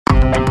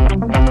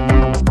Welcome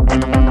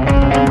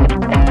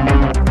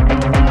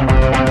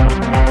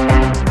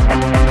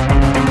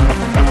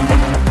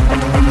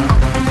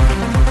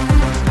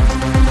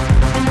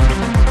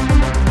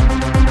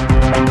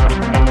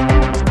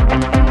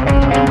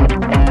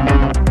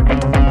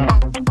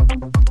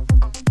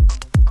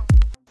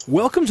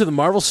to the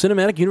Marvel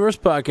Cinematic Universe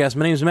podcast.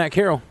 My name is Matt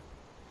Carroll.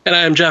 And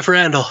I am Jeff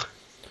Randall.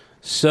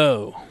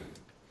 So,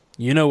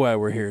 you know why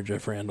we're here,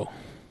 Jeff Randall.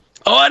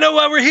 Oh, I know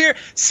why we're here.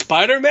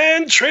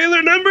 Spider-Man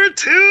trailer number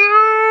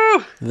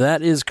 2.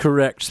 That is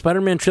correct.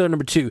 Spider-Man trailer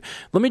number 2.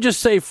 Let me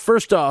just say,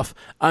 first off,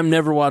 I'm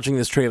never watching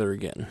this trailer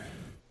again.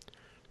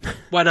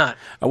 Why not?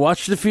 I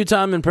watched it a few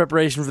times in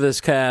preparation for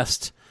this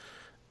cast,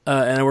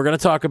 and we're going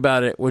to talk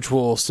about it, which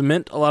will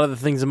cement a lot of the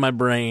things in my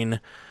brain.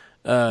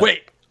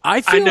 Wait.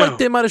 I feel like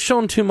they might have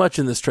shown too much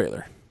in this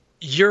trailer.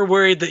 You're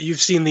worried that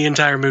you've seen the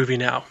entire movie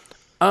now.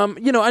 I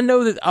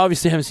know that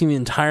obviously I haven't seen the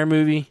entire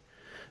movie,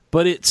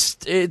 but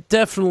it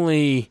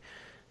definitely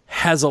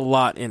has a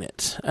lot in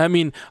it. I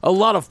mean, a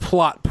lot of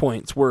plot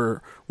points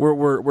were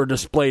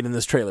displayed in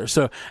this trailer.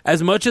 So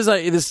as much as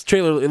this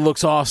trailer, it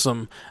looks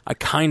awesome, I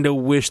kind of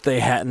wish they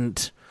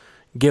hadn't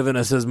given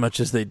us as much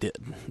as they did.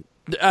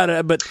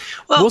 But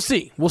we'll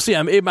see. We'll see.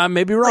 I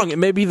may be wrong. It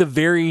may be the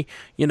very,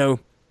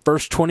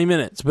 first 20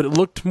 minutes, but it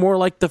looked more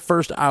like the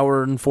first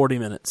hour and 40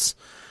 minutes.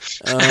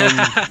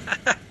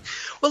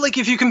 Well,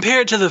 if you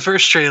compare it to the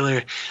first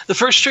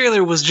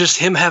trailer was just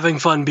him having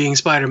fun being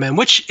Spider-Man,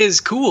 which is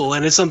cool,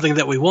 and it's something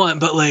that we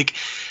want, but,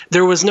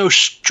 there was no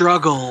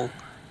struggle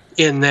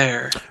in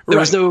there. There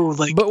was no,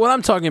 But what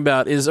I'm talking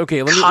about is,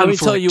 okay, let me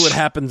tell you what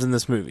happens in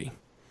this movie.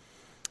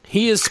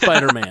 He is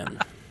Spider-Man.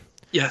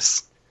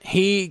 Yes.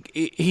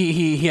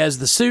 He has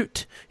the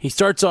suit. He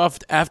starts off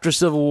after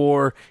Civil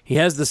War. He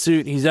has the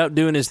suit. He's out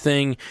doing his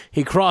thing.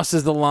 He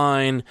crosses the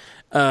line.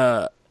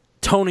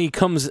 Tony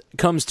comes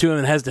to him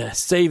and has to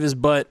save his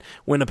butt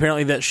when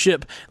apparently that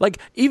ship...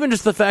 even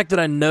just the fact that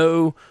I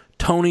know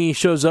Tony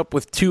shows up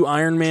with 2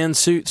 Iron Man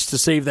suits to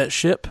save that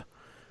ship,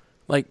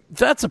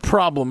 that's a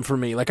problem for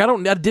me. I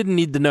didn't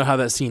need to know how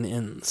that scene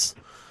ends.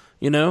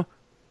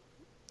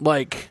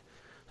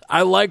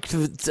 I liked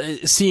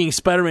seeing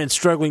Spider-Man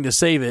struggling to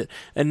save it,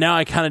 and now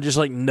I kind of just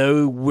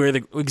know where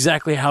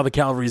exactly how the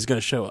cavalry is going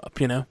to show up,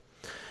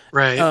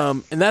 Right.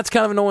 And that's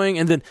kind of annoying.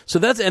 And then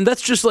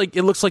that's just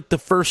it looks like the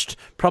first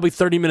probably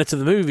 30 minutes of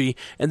the movie,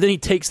 and then he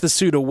takes the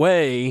suit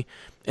away,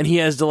 and he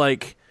has to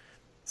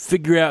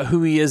figure out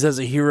who he is as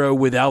a hero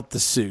without the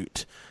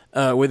suit,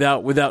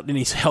 without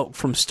any help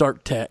from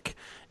Stark Tech,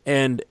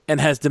 and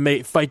has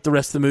to fight the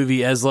rest of the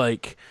movie as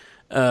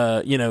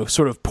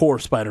sort of poor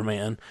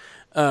Spider-Man.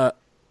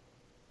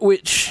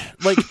 Which,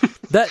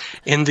 that...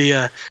 In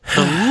the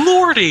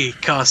Lordy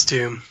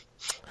costume.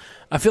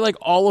 I feel like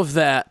all of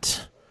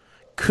that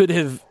could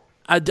have...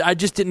 I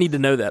just didn't need to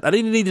know that. I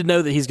didn't need to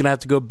know that he's going to have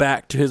to go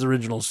back to his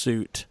original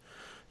suit.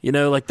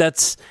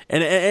 That's...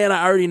 And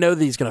I already know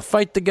that he's going to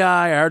fight the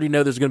guy. I already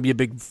know there's going to be a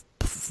big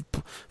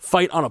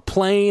fight on a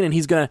plane, and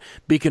he's going to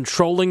be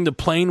controlling the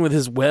plane with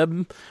his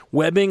webbing.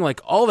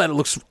 All that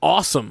looks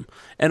awesome.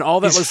 And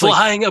all that he's looks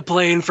flying a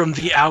plane from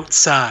the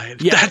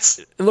outside. Yeah,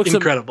 it looks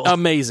incredible.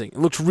 Amazing. It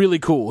looks really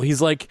cool. He's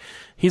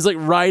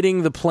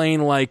riding the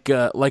plane like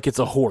it's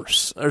a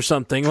horse or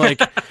something.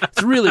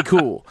 It's really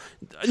cool.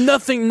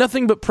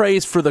 Nothing but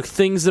praise for the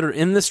things that are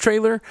in this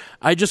trailer.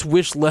 I just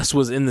wish less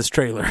was in this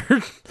trailer.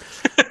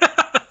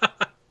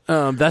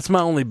 That's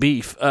my only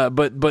beef.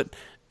 But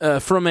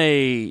from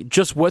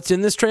just what's in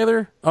this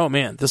trailer, oh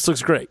man, this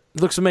looks great.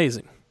 It looks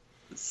amazing.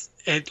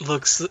 It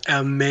looks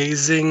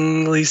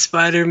amazingly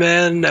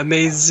Spider-Man,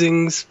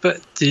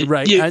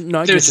 right.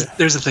 There's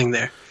a thing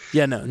there.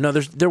 Yeah, no,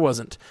 there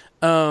wasn't.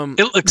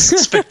 It looks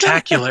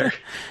spectacular.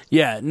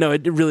 Yeah, no,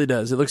 it really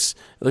does. It looks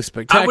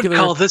spectacular. I would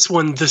call this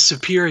one the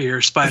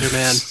superior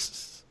Spider-Man.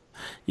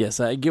 Yes,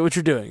 I get what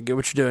you're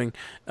doing.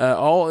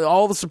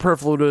 All the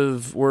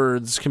superlative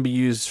words can be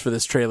used for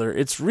this trailer.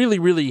 It's really,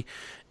 really,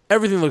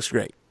 everything looks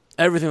great.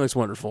 Everything looks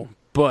wonderful,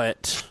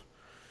 but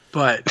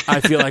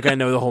I feel like I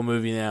know the whole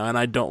movie now, and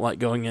I don't like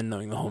going in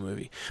knowing the whole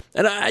movie.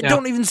 And I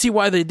don't even see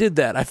why they did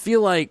that. I feel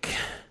like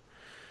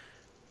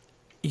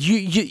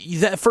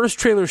that first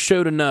trailer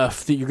showed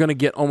enough that you're going to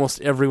get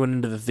almost everyone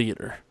into the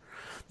theater.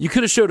 You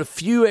could have showed a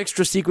few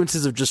extra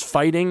sequences of just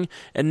fighting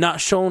and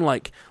not shown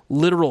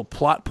literal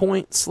plot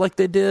points like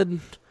they did.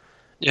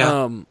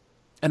 Yeah.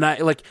 And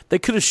they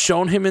could have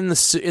shown him in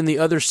the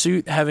other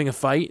suit having a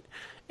fight.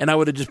 And I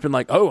would have just been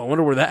I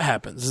wonder where that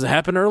happens. Does it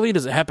happen early?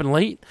 Does it happen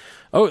late?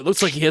 Oh, it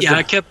looks like he has... Yeah,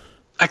 I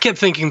kept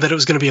thinking that it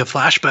was going to be a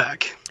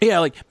flashback.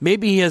 Yeah,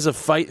 maybe he has a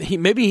fight...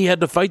 Maybe he had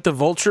to fight the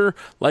Vulture,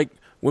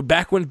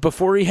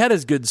 before he had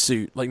his good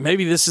suit.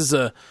 Maybe this is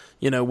a,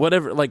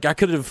 whatever. I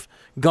could have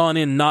gone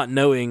in not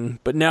knowing,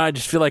 but now I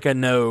just feel like I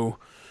know...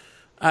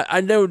 I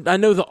know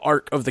the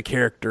arc of the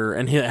character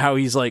and how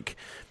he's,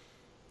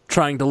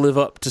 trying to live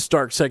up to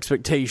Stark's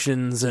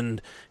expectations and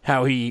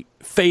how he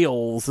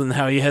fails and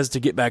how he has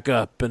to get back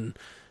up and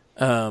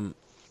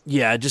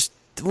just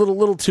a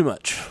little too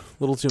much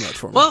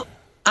for me. Well,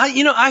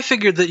 I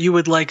figured that you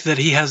would like that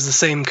he has the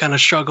same kind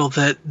of struggle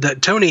that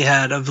Tony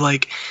had of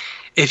like,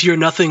 if you're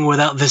nothing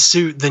without this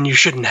suit, then you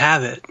shouldn't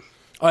have it.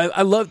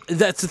 I love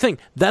that's the thing.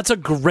 That's a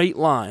great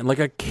line, like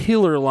a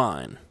killer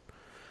line.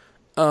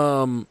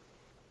 But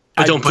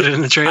don't put it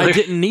in the trailer. I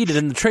didn't need it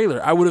in the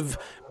trailer. I would have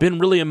been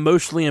really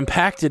emotionally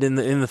impacted in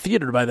the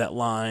theater by that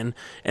line,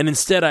 and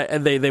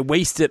instead they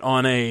waste it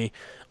on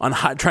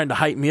trying to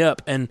hype me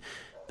up. And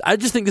I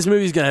just think this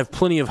movie's gonna have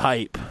plenty of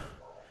hype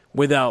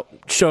without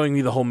showing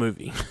me the whole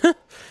movie.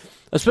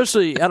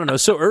 Especially, I don't know,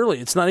 so early.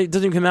 It doesn't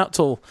even come out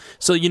till,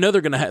 so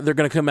they're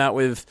gonna come out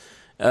with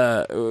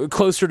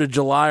closer to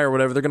July or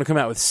whatever. They're gonna come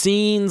out with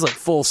scenes, like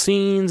full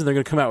scenes, and they're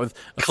gonna come out with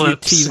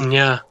clips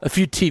a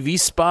few TV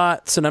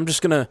spots, and I'm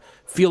just gonna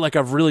feel like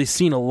I've really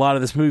seen a lot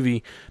of this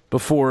movie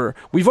before.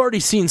 We've already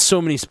seen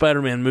so many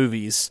Spider-Man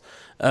movies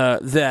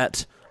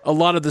that a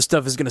lot of this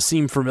stuff is gonna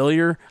seem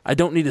familiar. I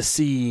don't need to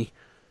see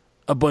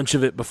a bunch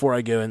of it before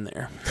I go in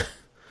there.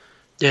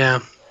 Yeah.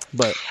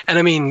 And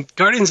I mean,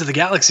 Guardians of the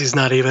Galaxy is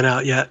not even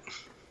out yet.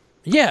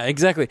 Yeah,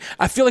 exactly.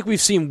 I feel like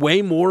we've seen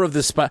way more of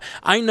this.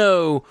 I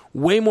know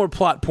way more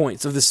plot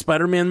points of this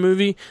Spider-Man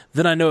movie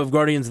than I know of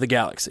Guardians of the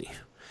Galaxy.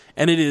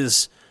 And it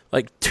is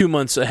like 2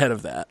 months ahead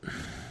of that.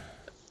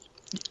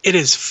 It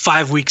is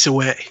 5 weeks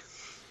away.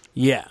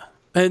 Yeah.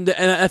 And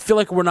I feel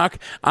like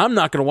I'm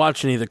not going to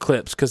watch any of the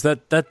clips because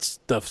that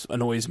stuff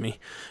annoys me.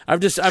 I've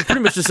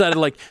pretty much decided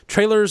like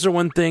trailers are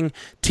one thing.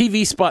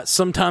 TV spots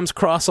sometimes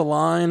cross a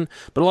line,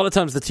 but a lot of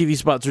times the TV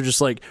spots are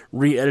just like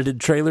re-edited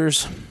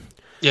trailers.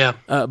 Yeah.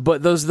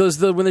 But those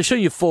when they show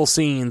you full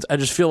scenes, I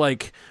just feel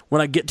like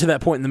when I get to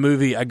that point in the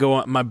movie,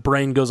 my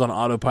brain goes on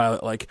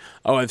autopilot like,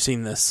 oh, I've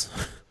seen this.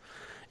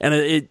 And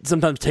it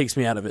sometimes takes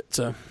me out of it.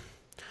 So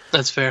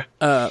that's fair.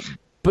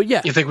 But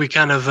yeah, you think we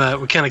kind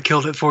of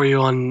killed it for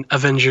you on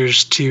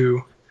Avengers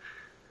 2?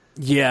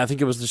 Yeah, I think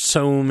it was just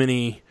so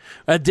many.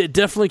 I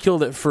definitely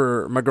killed it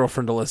for my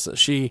girlfriend Alyssa.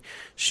 She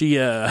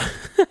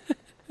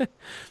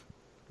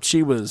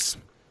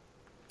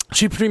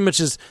pretty much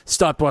has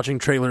stopped watching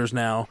trailers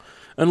now,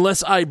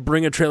 unless I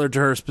bring a trailer to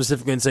her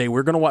specifically and say,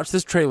 "We're going to watch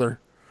this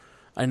trailer.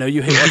 I know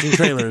you hate watching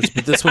trailers,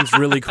 but this one's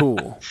really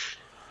cool.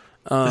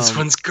 This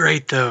one's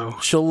great, though."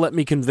 She'll let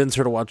me convince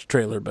her to watch a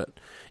trailer, but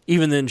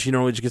even then, she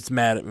normally just gets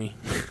mad at me.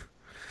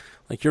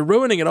 Like, you're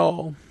ruining it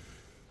all.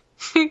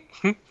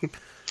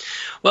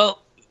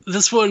 Well,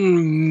 this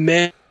one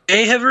may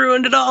have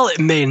ruined it all. It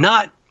may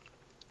not.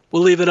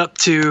 We'll leave it up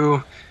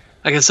to,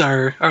 I guess,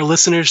 our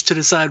listeners to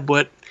decide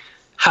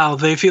how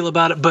they feel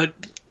about it. But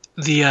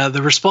the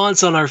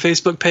response on our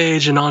Facebook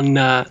page and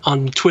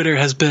on Twitter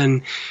has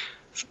been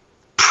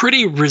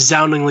pretty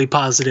resoundingly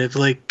positive.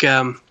 Like,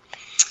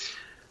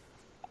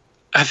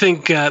 I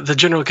think the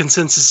general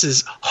consensus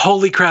is,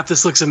 holy crap,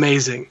 this looks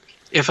amazing,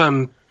 if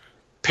I'm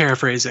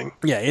paraphrasing.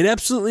 Yeah, it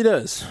absolutely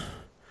does.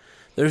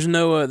 There's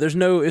no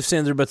ifs,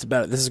 ands, or buts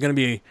about it. This is going to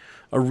be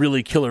a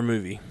really killer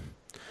movie.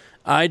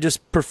 I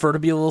just prefer to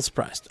be a little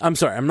surprised. I'm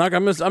sorry. I'm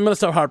going to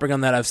stop harping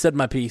on that. I've said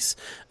my piece.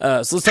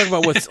 So let's talk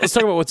about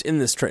what's in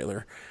this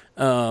trailer.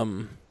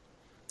 Aunt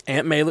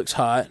May looks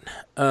hot.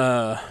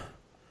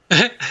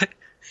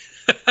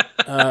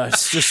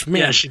 It's just,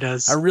 man, yeah, she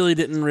does. I really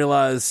didn't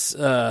realize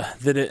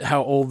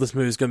how old this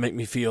movie is going to make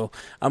me feel.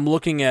 I'm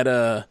looking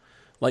at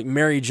like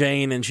Mary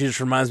Jane, and she just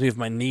reminds me of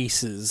my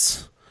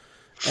nieces.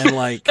 And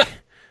like,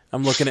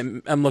 I'm looking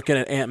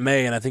at Aunt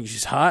May, and I think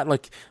she's hot.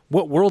 Like,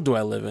 what world do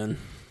I live in?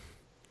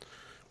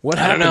 What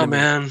happened? I don't know, to me?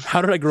 man.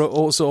 How did I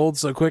grow so old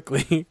so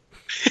quickly?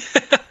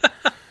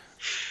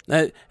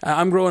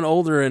 I'm growing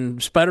older,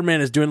 and Spider-Man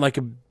is doing like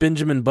a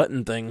Benjamin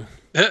Button thing.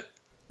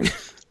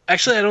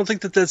 Actually, I don't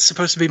think that's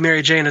supposed to be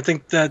Mary Jane. I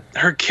think that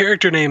her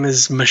character name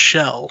is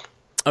Michelle.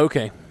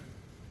 Okay.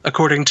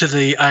 According to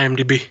the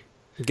IMDb.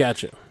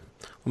 Gotcha.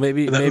 Well,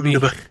 maybe.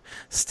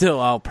 Still,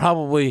 I'll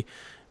probably,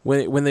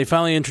 when they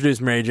finally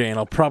introduce Mary Jane,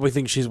 I'll probably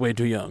think she's way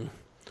too young.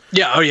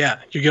 Yeah. Oh, yeah.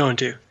 You're going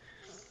to.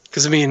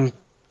 Because I mean,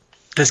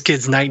 this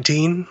kid's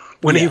 19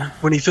 when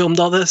he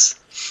filmed all this.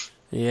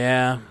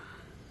 Yeah.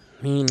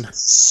 I mean,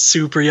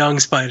 super young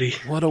Spidey.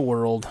 What a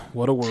world.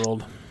 What a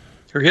world.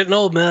 We're getting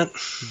old, man.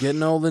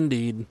 Getting old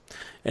indeed.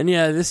 And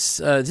yeah, this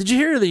did you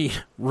hear the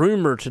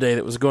rumor today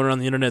that was going around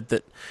the internet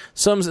that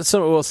some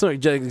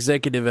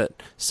executive at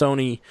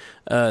Sony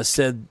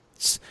said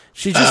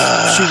she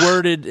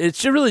worded,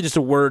 it's really just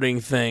a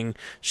wording thing.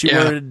 She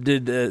worded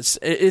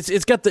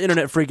it's got the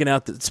internet freaking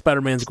out that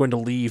Spider-Man's going to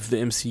leave the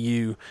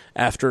MCU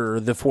after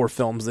the 4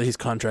 films that he's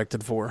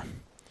contracted for.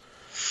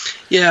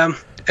 Yeah,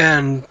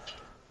 and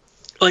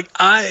like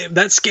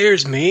that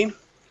scares me.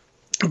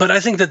 But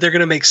I think that they're going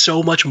to make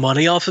so much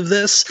money off of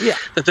this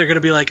that they're going to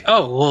be like,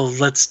 oh, well,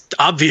 let's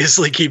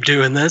obviously keep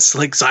doing this,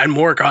 like sign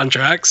more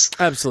contracts.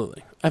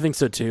 Absolutely. I think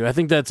so, too. I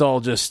think that's all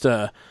just,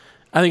 I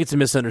think it's a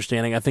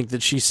misunderstanding. I think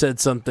that she said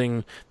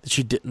something that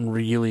she didn't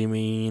really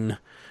mean.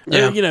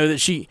 Yeah.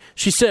 That she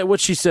said, what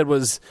she said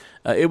was,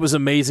 it was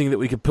amazing that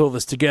we could pull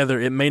this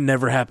together. It may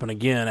never happen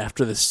again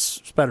after this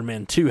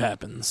Spider-Man 2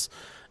 happens.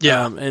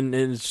 Yeah. And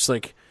it's just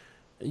like,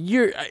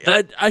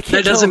 I can't.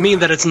 That doesn't mean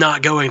that it's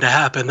not going to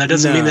happen. That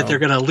doesn't mean that they're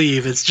going to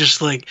leave. It's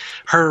just like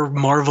her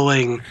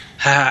marveling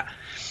at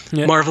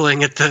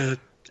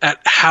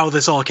how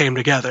this all came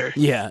together.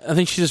 Yeah, I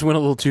think she just went a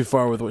little too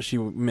far with what she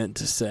meant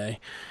to say.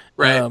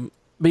 Right.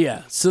 But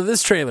yeah, so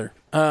this trailer,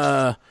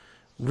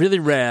 really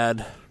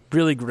rad,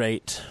 really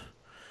great.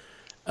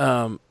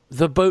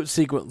 The boat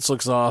sequence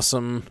looks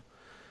awesome.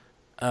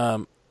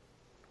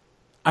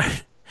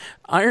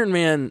 Iron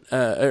Man,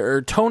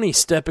 or Tony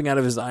stepping out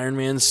of his Iron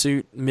Man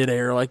suit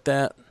midair like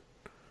that.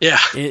 Yeah.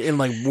 And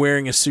like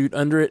wearing a suit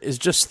under it is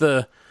just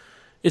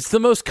it's the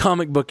most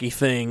comic booky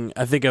thing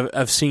I think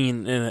I've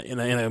seen in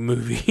a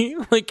movie.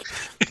 Like,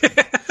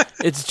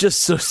 it's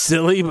just so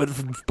silly,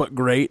 but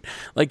great.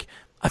 Like,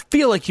 I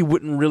feel like you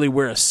wouldn't really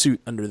wear a suit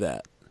under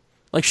that.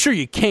 Like, sure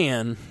you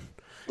can.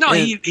 No,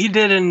 he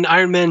did in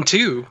Iron Man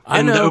 2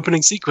 in the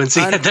opening sequence.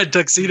 He had that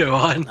tuxedo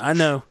on. I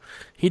know.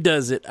 He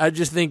does it. I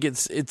just think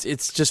it's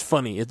just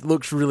funny. It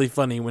looks really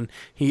funny when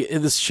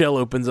this shell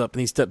opens up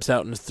and he steps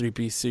out in his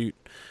 3-piece suit.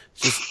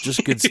 It's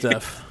just good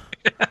stuff.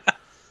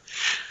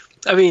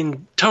 I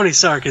mean, Tony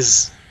Stark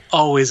is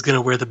always going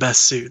to wear the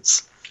best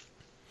suits.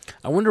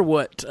 I wonder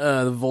what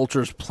the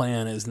Vulture's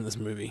plan is in this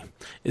movie.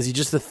 Is he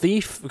just a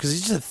thief? Because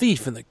he's just a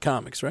thief in the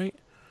comics, right?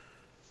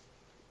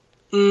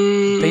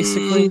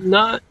 Basically?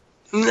 Not.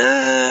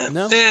 Nah.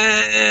 No?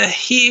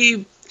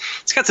 He's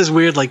got this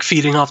weird, like,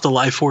 feeding off the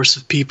life force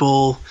of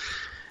people.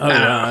 Oh,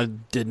 wow. I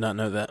did not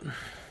know that.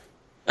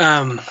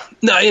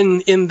 No,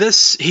 in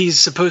this, he's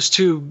supposed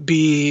to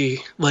be,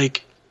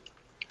 like,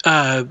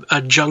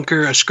 a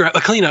junker, a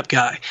cleanup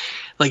guy.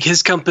 Like,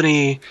 his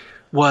company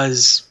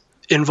was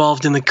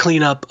involved in the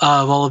cleanup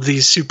of all of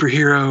these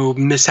superhero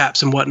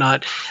mishaps and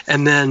whatnot.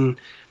 And then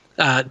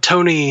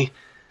Tony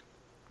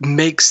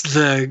makes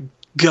the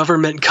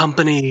government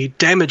company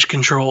Damage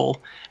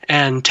Control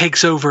and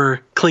takes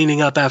over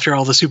cleaning up after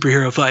all the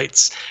superhero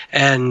fights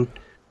and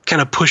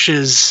kind of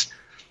pushes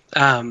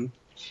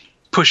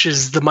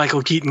the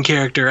Michael Keaton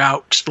character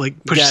out,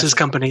 like pushes his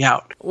company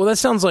out. Well, that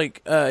sounds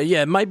like,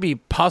 it might be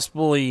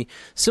possibly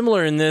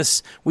similar in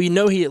this. We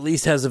know he at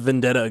least has a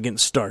vendetta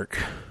against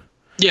Stark.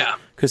 Yeah.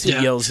 Because he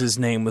yells his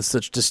name with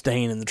such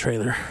disdain in the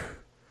trailer.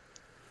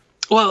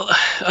 Well,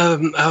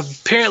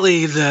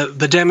 apparently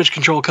the Damage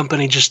Control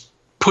company just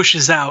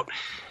pushes out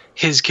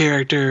his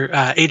character,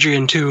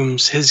 Adrian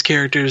Toomes, his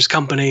character's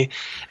company,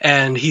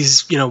 and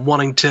he's,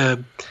 wanting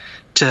to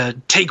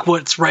take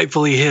what's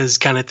rightfully his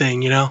kind of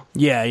thing,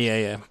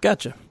 Yeah.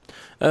 Gotcha.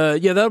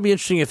 That'll be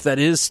interesting if that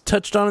is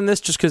touched on in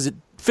this, just because it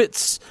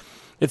fits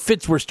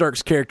where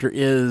Stark's character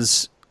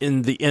is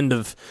in the end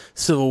of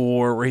Civil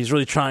War, where he's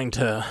really trying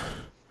to...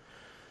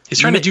 He's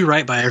trying to do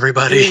right by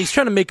everybody. Yeah, he's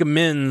trying to make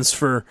amends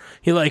for...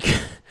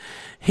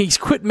 He's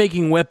quit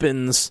making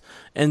weapons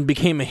and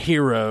became a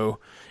hero,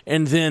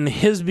 and then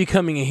his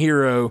becoming a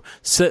hero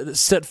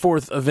set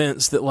forth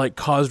events that, like,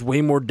 caused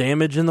way more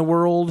damage in the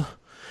world.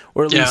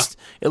 Or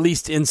at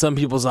least in some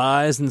people's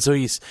eyes, and so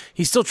he's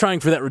still trying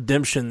for that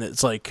redemption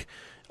that's like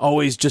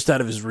always just out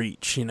of his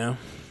reach,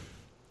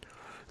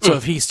 So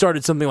if he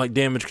started something like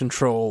Damage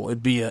Control,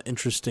 it'd be an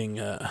interesting.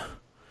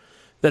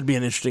 That'd be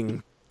an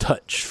interesting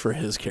touch for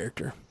his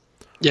character.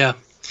 Yeah,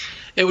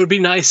 it would be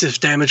nice if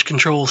Damage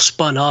Control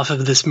spun off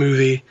of this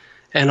movie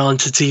and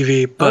onto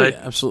TV, but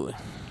absolutely,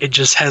 it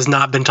just has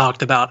not been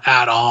talked about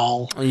at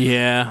all.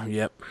 Yeah.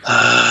 Yep.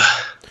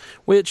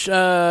 Which,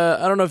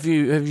 I don't know if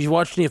have you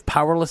watched any of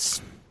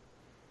Powerless?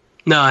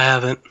 No, I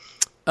haven't.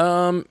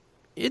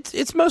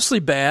 It's mostly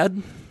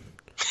bad.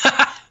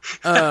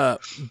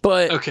 But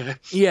okay.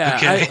 Yeah,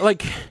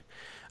 okay.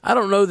 I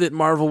don't know that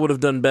Marvel would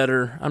have done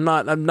better. I'm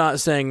not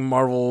saying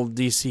Marvel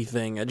DC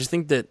thing. I just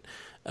think that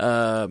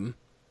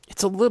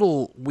it's a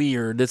little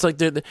weird. It's like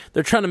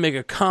they're trying to make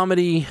a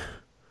comedy.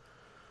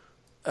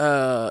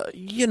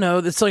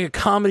 It's like a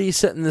comedy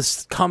set in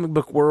this comic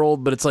book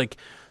world, but it's like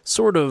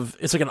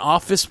it's like an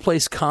Office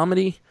Place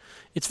comedy.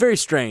 It's very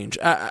strange.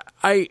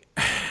 I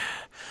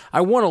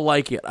want to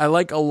like it. I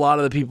like a lot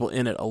of the people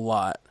in it a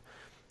lot.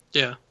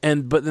 Yeah.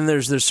 But then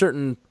there's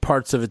certain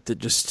parts of it that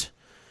just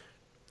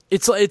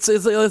it's like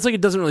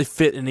it doesn't really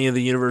fit in any of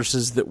the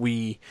universes that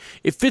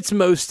it fits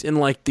most in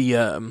like the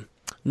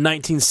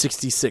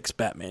 1966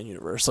 Batman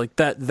universe. Like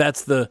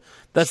that's the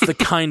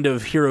kind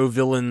of hero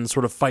villain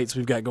sort of fights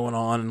we've got going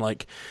on, and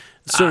like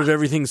sort of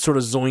everything's sort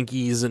of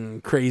zoinkies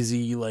and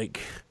crazy, like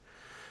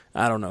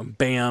I don't know,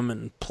 bam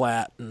and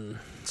plat and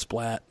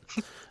splat.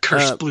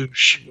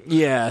 Kersploosh.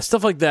 Yeah,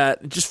 stuff like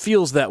that. It just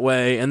feels that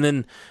way. And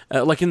then,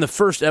 like in the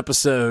first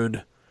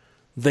episode,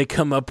 they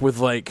come up with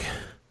like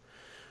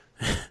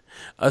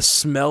a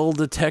smell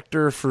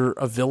detector for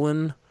a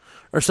villain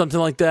or something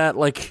like that.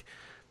 Like,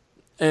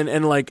 and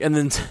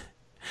then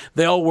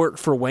they all work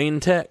for Wayne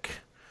Tech,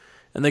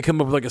 and they come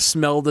up with like a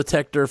smell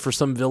detector for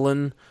some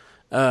villain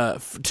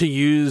to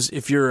use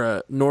if you're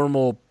a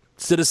normal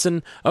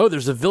citizen. Oh,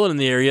 there's a villain in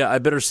the area. I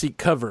better seek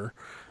cover.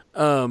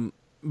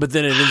 But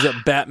then it ends up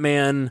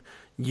Batman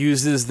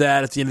uses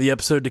that at the end of the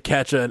episode to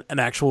catch an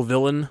actual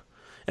villain,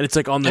 and it's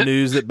like on the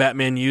news that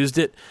Batman used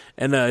it,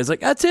 and he's like,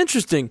 "That's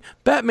interesting.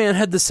 Batman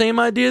had the same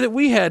idea that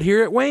we had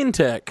here at Wayne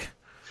Tech."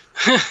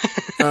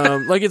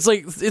 Like it's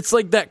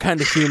like that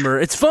kind of humor.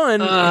 It's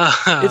fun.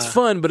 It's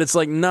fun, but it's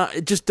like not.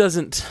 It just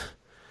doesn't.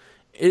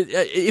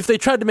 If they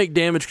tried to make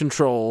Damage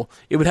Control,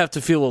 it would have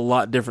to feel a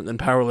lot different than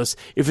Powerless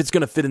if it's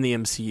going to fit in the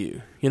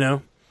MCU. You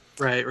know.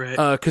 Right.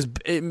 Because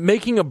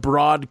making a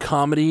broad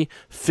comedy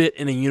fit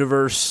in a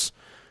universe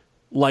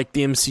like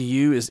the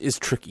MCU is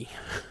tricky.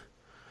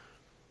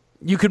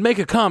 You could make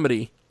a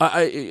comedy.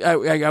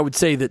 I would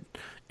say that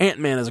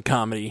Ant-Man is a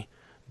comedy,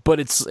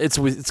 but it's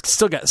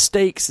still got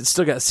stakes. It's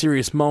still got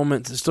serious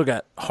moments. It's still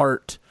got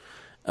heart.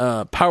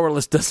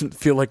 Powerless doesn't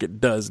feel like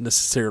it does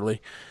necessarily.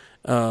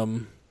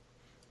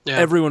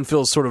 Everyone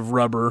feels sort of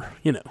rubber,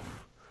 you know.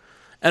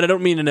 And I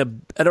don't mean in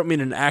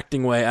an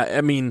acting way.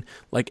 I mean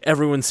like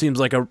everyone seems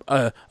like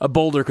a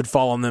boulder could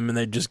fall on them and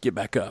they'd just get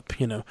back up,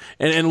 you know.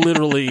 And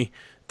literally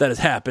that has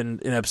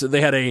happened in episode.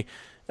 They had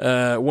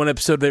one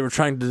episode they were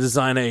trying to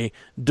design a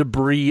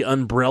debris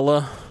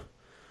umbrella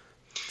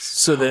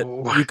so that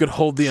you could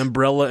hold the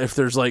umbrella if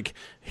there's like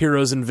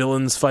heroes and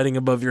villains fighting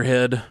above your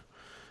head,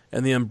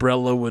 and the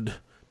umbrella would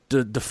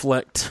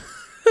deflect.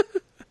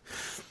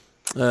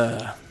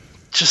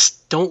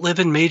 Just don't live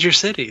in major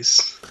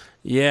cities.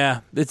 Yeah,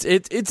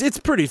 it's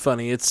pretty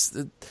funny. It's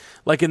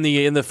like in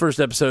the first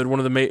episode, one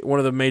of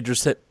the major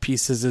set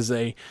pieces is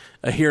a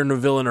hero and a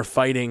villain are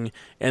fighting,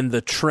 and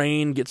the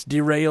train gets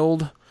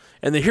derailed,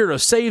 and the hero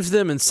saves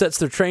them and sets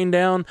their train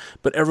down,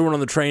 but everyone on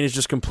the train is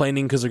just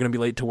complaining because they're going to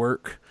be late to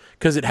work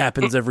because it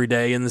happens every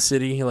day in the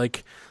city.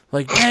 Like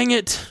dang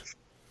it,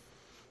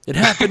 it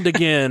happened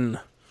again.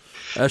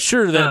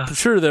 Sure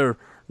the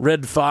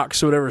Red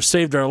Fox or whatever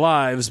saved our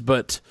lives,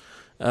 but.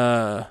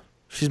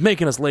 She's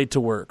making us late to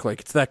work.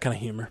 Like, it's that kind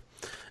of humor.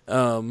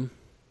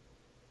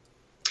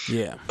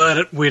 Yeah.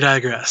 But we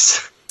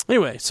digress.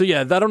 Anyway, so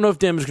yeah, I don't know if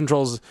Damage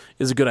Control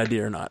is a good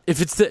idea or not.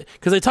 If it's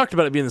because they talked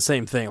about it being the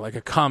same thing, like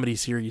a comedy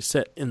series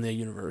set in the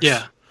universe.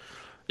 Yeah.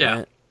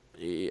 Yeah.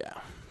 Yeah.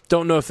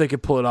 Don't know if they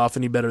could pull it off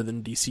any better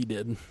than DC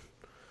did.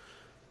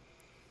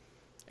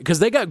 Because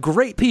they got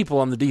great people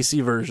on the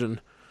DC version.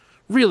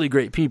 Really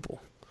great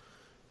people.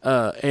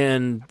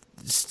 And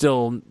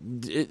still,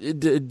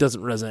 it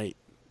doesn't resonate.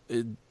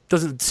 It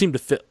doesn't seem to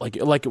fit like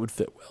it would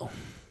fit well.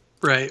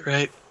 Right.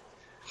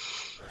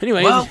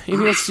 Anyway,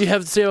 anything else you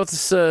have to say about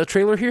this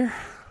trailer here?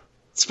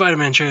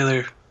 Spider-Man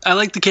trailer. I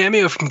like the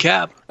cameo from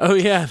Cap. Oh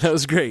yeah, that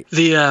was great.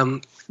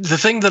 The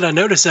thing that I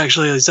noticed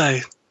actually is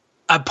I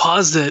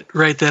paused it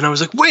right then. I was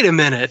like, wait a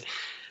minute.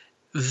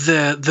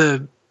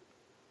 The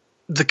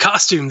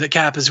costume that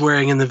Cap is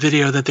wearing in the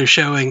video that they're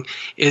showing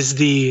is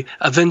the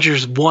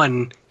Avengers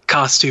 1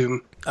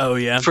 costume. Oh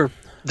yeah.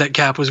 That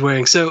Cap was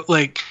wearing. So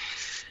like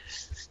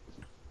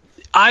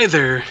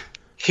either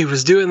he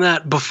was doing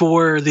that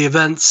before the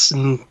events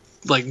and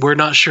like we're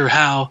not sure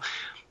how,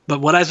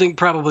 but what I think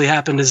probably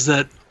happened is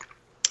that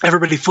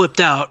everybody flipped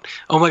out.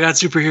 Oh my God,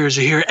 superheroes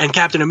are here, and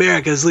Captain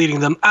America is leading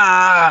them.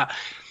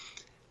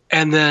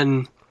 And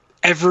then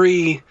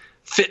every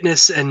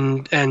fitness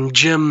and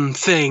gym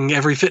thing,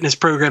 every fitness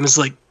program is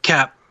like,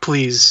 Cap,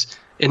 please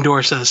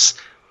endorse us.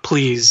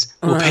 Please,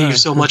 we'll pay you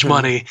so much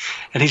money.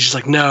 And he's just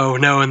like, no.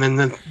 And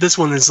then this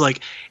one is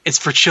like, it's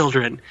for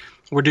children.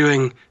 We're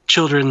doing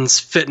children's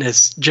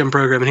fitness gym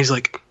program. And he's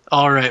like,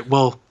 all right,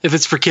 well, if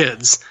it's for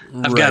kids,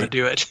 I've got to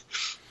do it.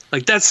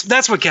 Like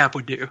that's what Cap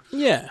would do.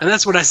 Yeah. And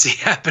that's what I see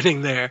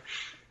happening there.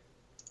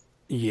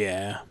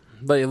 Yeah.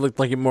 But it looked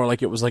like more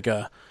like it was like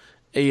a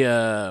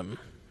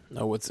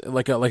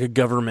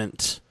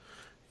government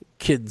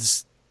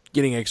kids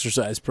getting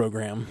exercise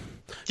program.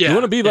 Yeah. You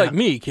want to be like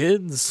me,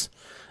 kids.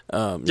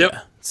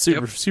 Yeah.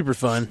 Super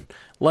fun.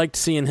 Liked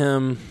seeing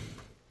him.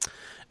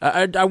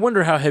 I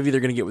wonder how heavy they're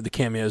going to get with the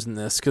cameos in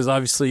this, because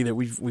obviously that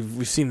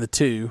we've seen the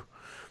two,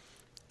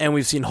 and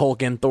we've seen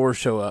Hulk and Thor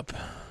show up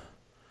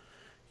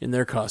in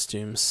their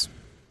costumes.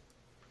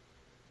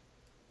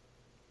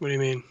 What do you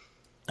mean?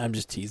 I'm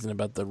just teasing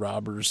about the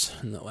robbers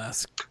in the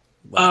last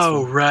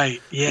one.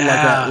 Right,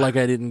 yeah. Like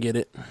I didn't get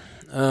it.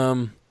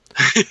 Okay,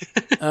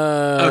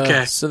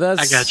 so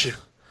that's I got you.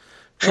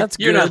 That's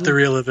You're good. not the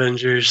real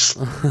Avengers.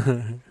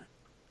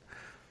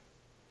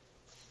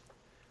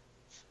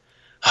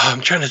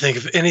 I'm trying to think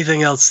of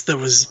anything else that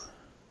was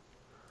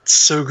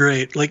so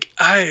great. Like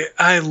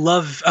I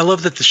love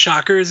that the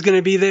Shocker is going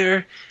to be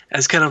there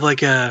as kind of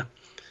like a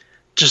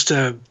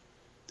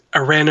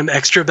random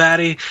extra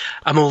baddie.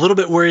 I'm a little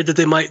bit worried that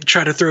they might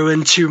try to throw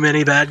in too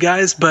many bad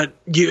guys, but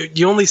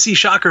you only see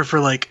Shocker for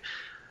like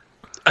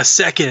a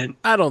second.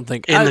 I don't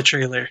think in the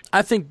trailer.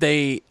 I think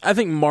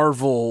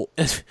Marvel,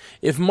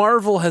 if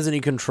Marvel has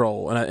any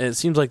control, and it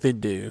seems like they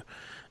do,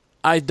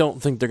 I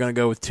don't think they're going to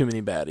go with too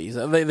many baddies.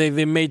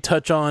 They may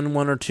touch on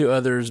one or two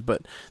others,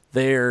 but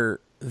they're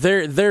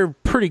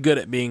pretty good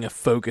at being a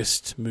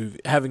focused movie,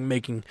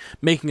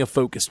 making a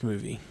focused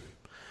movie.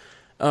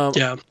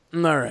 Yeah.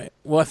 All right.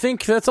 Well, I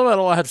think that's about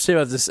all I have to say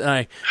about this.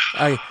 And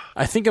I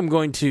think I'm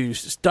going to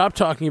stop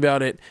talking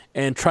about it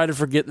and try to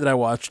forget that I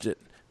watched it,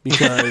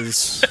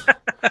 because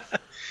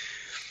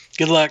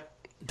good luck.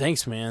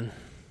 Thanks, man.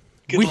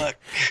 Good luck.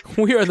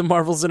 We are the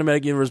Marvel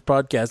Cinematic Universe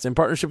podcast in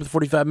partnership with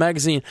 45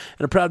 Magazine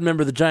and a proud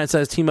member of the Giant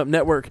Size Team Up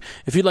Network.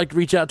 If you'd like to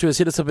reach out to us,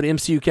 hit us up at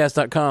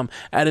mcucast.com,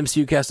 at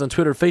mcucast on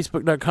Twitter,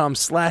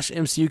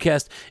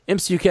 facebook.com/mcucast,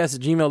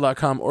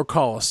 mcucast@gmail.com, or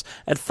call us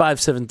at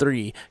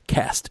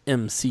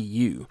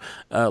 573-CAST-MCU.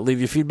 Leave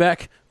your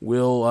feedback.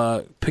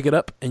 We'll pick it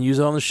up and use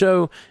it on the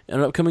show,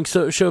 an upcoming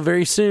show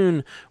very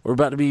soon. We're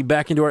about to be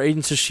back into our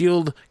Agents of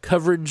S.H.I.E.L.D.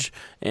 coverage,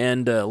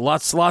 and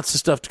lots of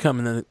stuff to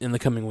come in the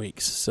coming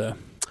weeks. So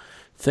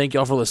thank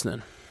y'all for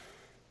listening.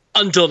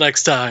 Until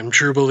next time,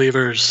 true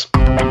believers.